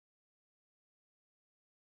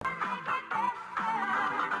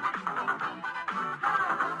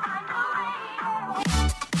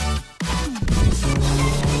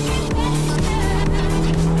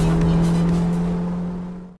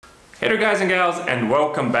guys and gals, and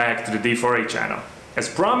welcome back to the D4A channel. As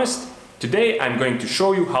promised, today I'm going to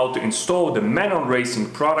show you how to install the Manon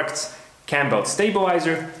Racing Products cam belt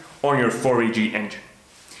stabilizer on your 4AG engine.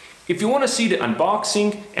 If you want to see the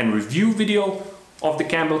unboxing and review video of the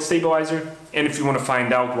cam belt stabilizer, and if you want to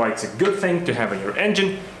find out why it's a good thing to have on your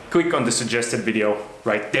engine, click on the suggested video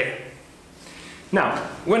right there. Now,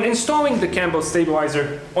 when installing the cam belt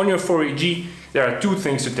stabilizer on your 4AG, there are two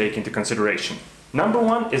things to take into consideration. Number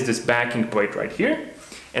one is this backing plate right here,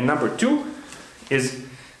 and number two is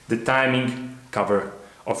the timing cover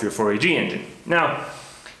of your 4AG engine. Now,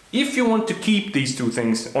 if you want to keep these two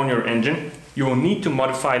things on your engine, you will need to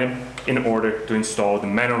modify them in order to install the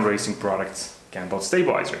Manon Racing Products cam belt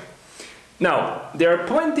stabilizer. Now, there are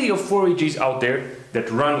plenty of 4AGs out there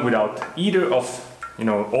that run without either of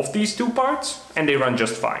these two parts, and they run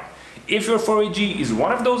just fine. If your 4AG is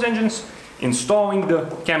one of those engines, installing the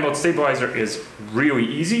cam belt stabilizer is really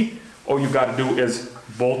easy. All you gotta do is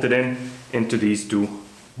bolt it into these two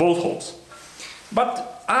bolt holes.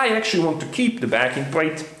 But I actually want to keep the backing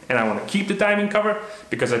plate and I want to keep the timing cover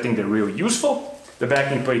because I think they're really useful. The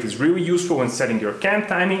backing plate is really useful when setting your cam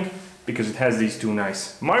timing because it has these two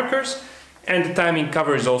nice markers, and the timing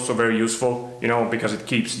cover is also very useful, because it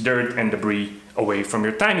keeps dirt and debris away from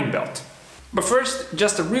your timing belt. But first,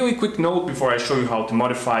 just a really quick note before I show you how to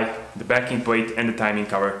modify the backing plate and the timing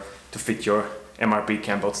cover to fit your MRP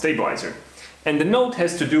cam belt stabilizer. And the note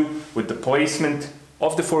has to do with the placement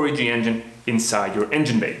of the 4AG engine inside your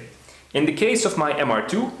engine bay. In the case of my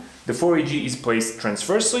MR2, the 4AG is placed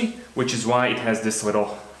transversely, which is why it has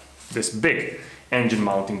this big engine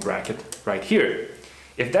mounting bracket right here.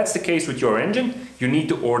 If that's the case with your engine, you need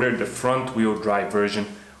to order the front wheel drive version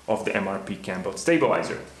of the MRP cam belt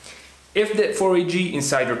stabilizer. If the 4AG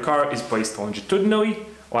inside your car is placed longitudinally,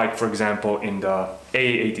 like for example in the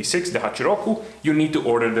AA86, the Hachiroku, you need to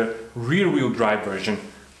order the rear wheel drive version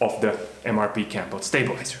of the MRP cam belt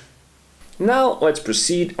stabilizer. Now let's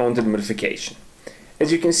proceed on to the modification.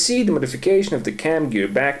 As you can see, the modification of the cam gear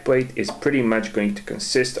backplate is pretty much going to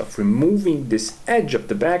consist of removing this edge of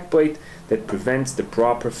the backplate that prevents the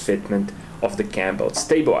proper fitment of the cam belt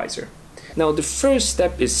stabilizer. Now the first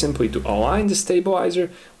step is simply to align the stabilizer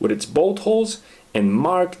with its bolt holes and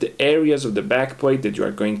mark the areas of the backplate that you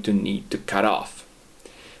are going to need to cut off.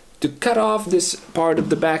 To cut off this part of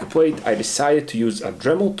the backplate, I decided to use a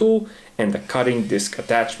dremel tool and a cutting disc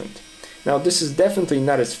attachment. Now this is definitely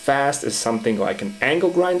not as fast as something like an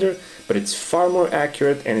angle grinder, but it's far more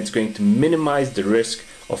accurate and it's going to minimize the risk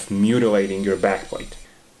of mutilating your backplate.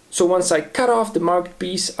 So once I cut off the marked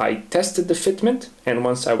piece, I tested the fitment, and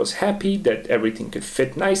once I was happy that everything could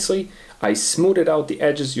fit nicely, I smoothed out the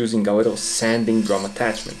edges using a little sanding drum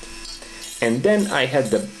attachment. And then I had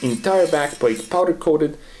the entire backplate powder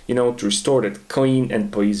coated, to restore that clean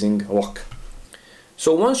and pleasing look.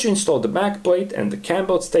 So once you install the backplate and the cam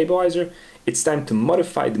belt stabilizer, it's time to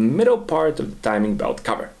modify the middle part of the timing belt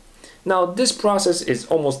cover. Now this process is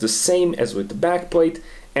almost the same as with the backplate,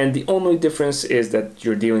 and the only difference is that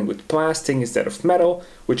you're dealing with plastic instead of metal,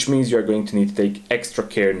 which means you're going to need to take extra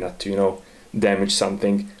care not to, damage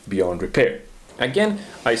something beyond repair. Again,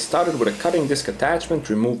 I started with a cutting disc attachment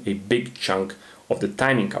to remove a big chunk of the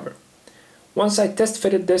timing cover. Once I test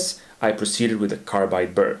fitted this, I proceeded with a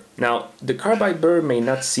carbide burr. Now, the carbide burr may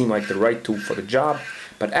not seem like the right tool for the job,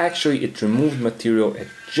 but actually it removed material at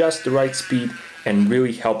just the right speed and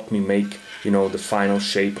really helped me make, the final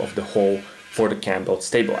shape of the hole for the cam belt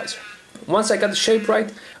stabilizer. Once I got the shape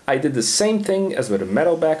right, I did the same thing as with a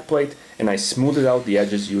metal backplate and I smoothed out the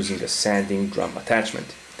edges using a sanding drum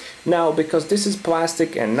attachment. Now, because this is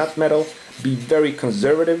plastic and not metal, be very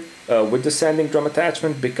conservative with the sanding drum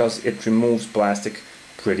attachment because it removes plastic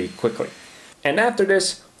pretty quickly. And after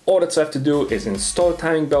this, all that's left to do is install a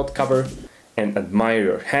timing belt cover and admire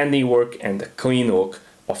your handiwork and the clean look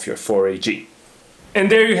of your 4AG.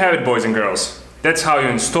 And there you have it, boys and girls. That's how you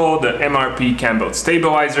install the MRP cam belt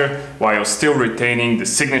stabilizer while still retaining the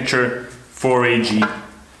signature 4AG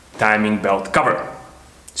timing belt cover.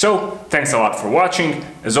 So, thanks a lot for watching.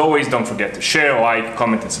 As always, don't forget to share, like,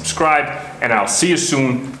 comment and subscribe, and I'll see you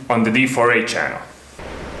soon on the D4A channel.